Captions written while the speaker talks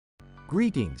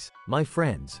Greetings, my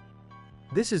friends.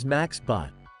 This is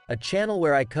MaxBot, a channel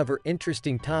where I cover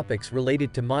interesting topics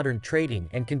related to modern trading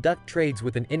and conduct trades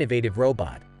with an innovative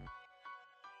robot.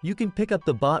 You can pick up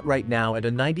the bot right now at a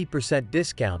 90%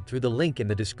 discount through the link in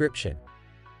the description.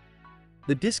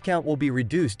 The discount will be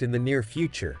reduced in the near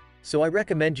future, so I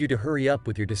recommend you to hurry up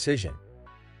with your decision.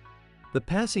 The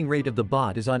passing rate of the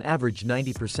bot is on average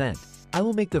 90%. I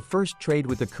will make the first trade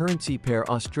with the currency pair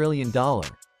Australian dollar,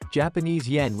 Japanese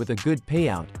yen with a good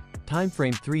payout, time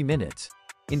frame 3 minutes,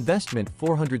 investment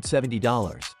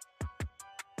 $470.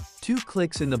 2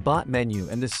 clicks in the bot menu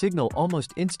and the signal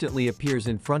almost instantly appears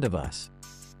in front of us.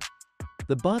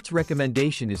 The bot's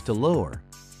recommendation is to lower.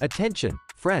 Attention,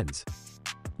 friends!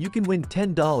 You can win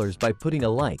 $10 by putting a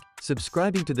like,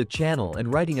 subscribing to the channel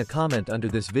and writing a comment under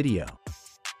this video.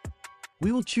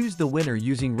 We will choose the winner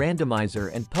using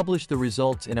randomizer and publish the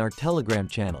results in our Telegram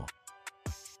channel.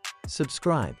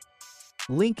 Subscribe.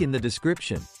 Link in the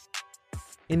description.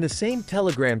 In the same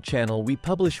Telegram channel we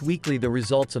publish weekly the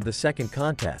results of the second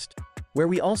contest, where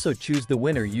we also choose the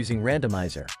winner using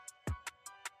randomizer.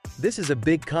 This is a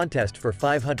big contest for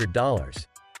 $500.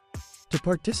 To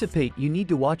participate you need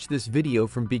to watch this video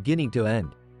from beginning to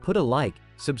end, put a like,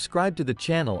 subscribe to the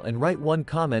channel and write one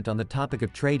comment on the topic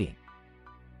of trading.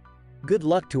 Good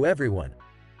luck to everyone.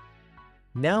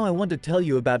 Now I want to tell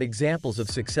you about examples of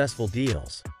successful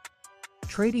deals.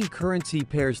 Trading currency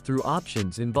pairs through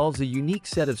options involves a unique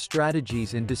set of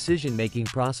strategies and decision-making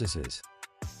processes.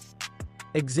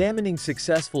 Examining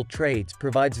successful trades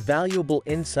provides valuable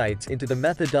insights into the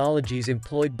methodologies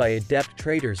employed by adept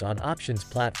traders on options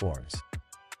platforms.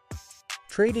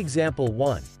 Trade example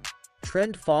 1.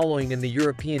 Trend following in the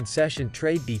European session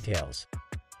trade details.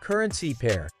 Currency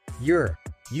pair, EUR,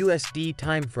 USD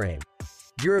time frame.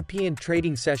 European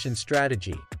trading session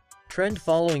strategy. Trend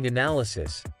following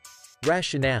analysis.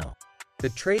 Rationale. The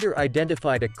trader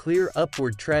identified a clear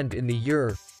upward trend in the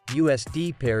EUR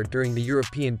USD pair during the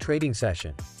European trading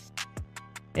session.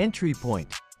 Entry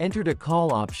point. Entered a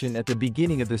call option at the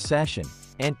beginning of the session,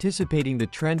 anticipating the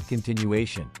trend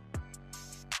continuation.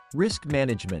 Risk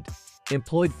management.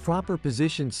 Employed proper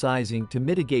position sizing to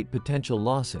mitigate potential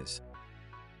losses.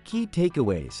 Key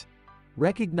takeaways.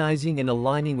 Recognizing and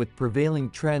aligning with prevailing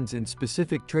trends in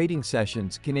specific trading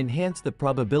sessions can enhance the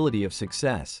probability of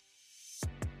success.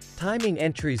 Timing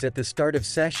entries at the start of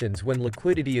sessions when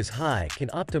liquidity is high can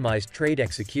optimize trade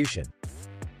execution.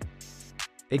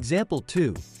 Example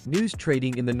 2. News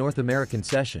trading in the North American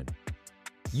session.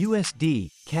 USD,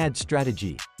 CAD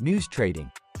strategy, news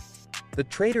trading. The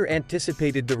trader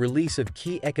anticipated the release of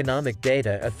key economic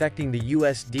data affecting the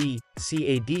USD,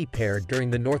 CAD pair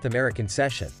during the North American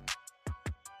session.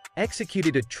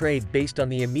 Executed a trade based on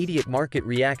the immediate market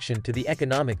reaction to the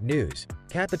economic news,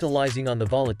 capitalizing on the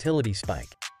volatility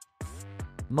spike.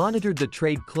 Monitored the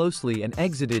trade closely and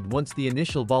exited once the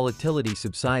initial volatility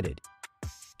subsided.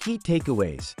 Key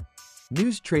takeaways.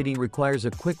 News trading requires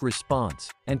a quick response,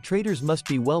 and traders must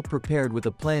be well prepared with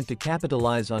a plan to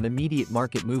capitalize on immediate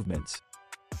market movements.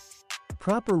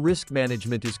 Proper risk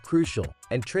management is crucial,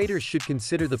 and traders should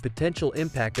consider the potential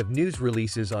impact of news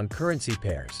releases on currency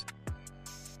pairs.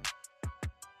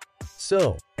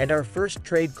 And our first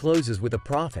trade closes with a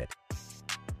profit.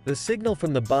 The signal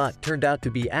from the bot turned out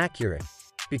to be accurate,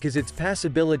 because its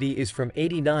passability is from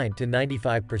 89 to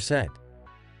 95%.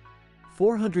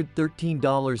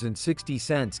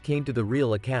 $413.60 came to the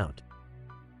real account.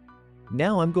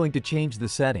 Now I'm going to change the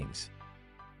settings.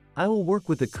 I will work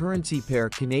with the currency pair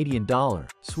Canadian dollar,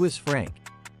 Swiss franc.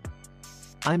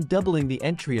 I'm doubling the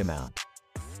entry amount.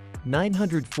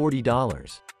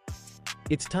 $940.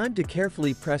 It's time to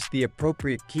carefully press the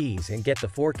appropriate keys and get the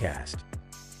forecast.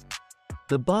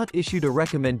 The bot issued a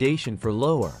recommendation for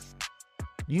lower.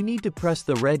 You need to press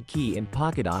the red key in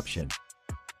pocket option.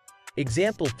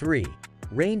 Example 3.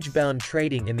 Range-bound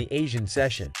trading in the Asian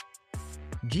session.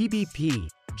 GBP,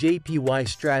 JPY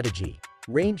strategy,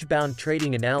 range-bound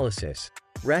trading analysis,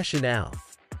 rationale.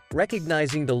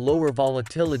 Recognizing the lower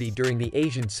volatility during the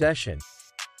Asian session,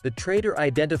 the trader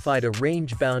identified a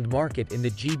range-bound market in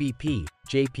the GBP,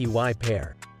 JPY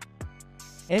pair.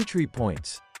 Entry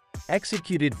points.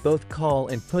 Executed both call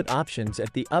and put options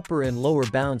at the upper and lower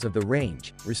bounds of the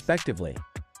range, respectively.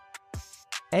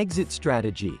 Exit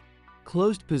strategy.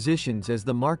 Closed positions as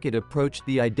the market approached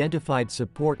the identified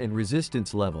support and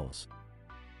resistance levels.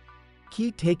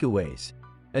 Key takeaways.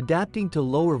 Adapting to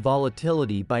lower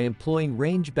volatility by employing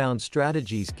range-bound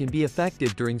strategies can be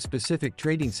effective during specific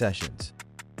trading sessions.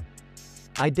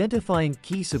 Identifying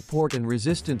key support and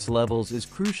resistance levels is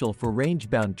crucial for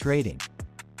range-bound trading.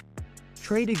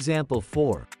 Trade example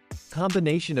 4.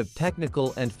 Combination of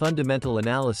technical and fundamental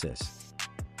analysis.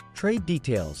 Trade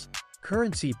details,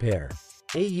 currency pair,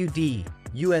 AUD,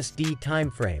 USD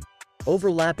timeframe,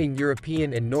 overlapping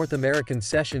European and North American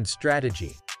session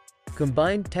strategy,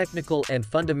 combined technical and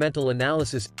fundamental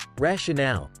analysis,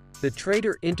 rationale. The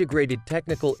trader integrated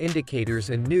technical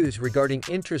indicators and news regarding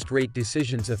interest rate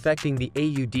decisions affecting the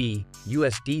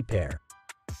AUD-USD pair.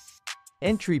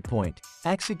 Entry point,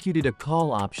 executed a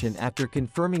call option after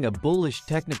confirming a bullish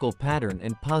technical pattern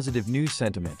and positive news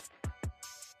sentiment.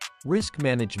 Risk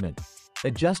management,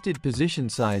 adjusted position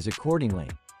size accordingly.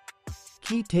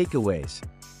 Key takeaways.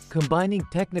 Combining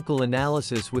technical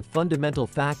analysis with fundamental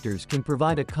factors can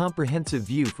provide a comprehensive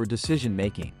view for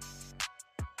decision-making.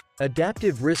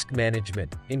 Adaptive risk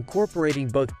management, incorporating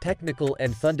both technical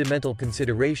and fundamental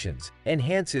considerations,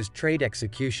 enhances trade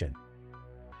execution.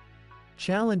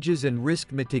 Challenges and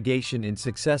risk mitigation in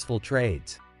successful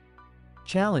trades.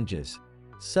 Challenges.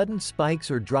 Sudden spikes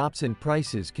or drops in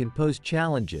prices can pose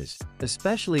challenges,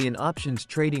 especially in options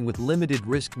trading with limited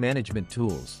risk management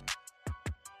tools.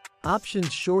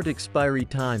 Options short expiry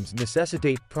times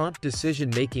necessitate prompt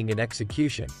decision-making and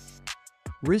execution.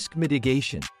 Risk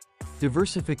mitigation.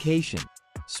 Diversification.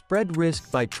 Spread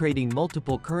risk by trading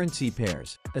multiple currency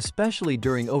pairs, especially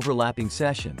during overlapping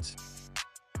sessions.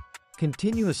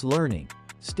 Continuous learning.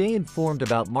 Stay informed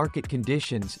about market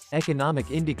conditions, economic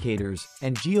indicators,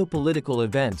 and geopolitical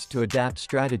events to adapt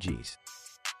strategies.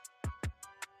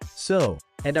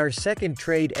 And our second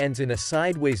trade ends in a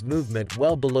sideways movement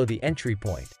well below the entry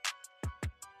point.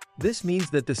 This means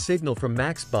that the signal from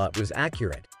MaxBot was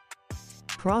accurate.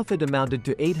 Profit amounted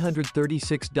to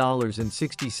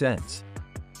 $836.60.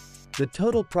 The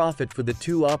total profit for the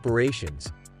two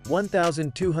operations,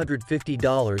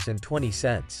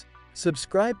 $1,250.20.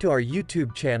 Subscribe to our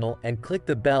YouTube channel and click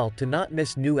the bell to not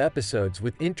miss new episodes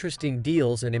with interesting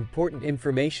deals and important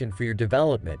information for your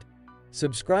development.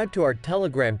 Subscribe to our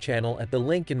Telegram channel at the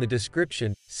link in the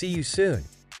description. See you soon.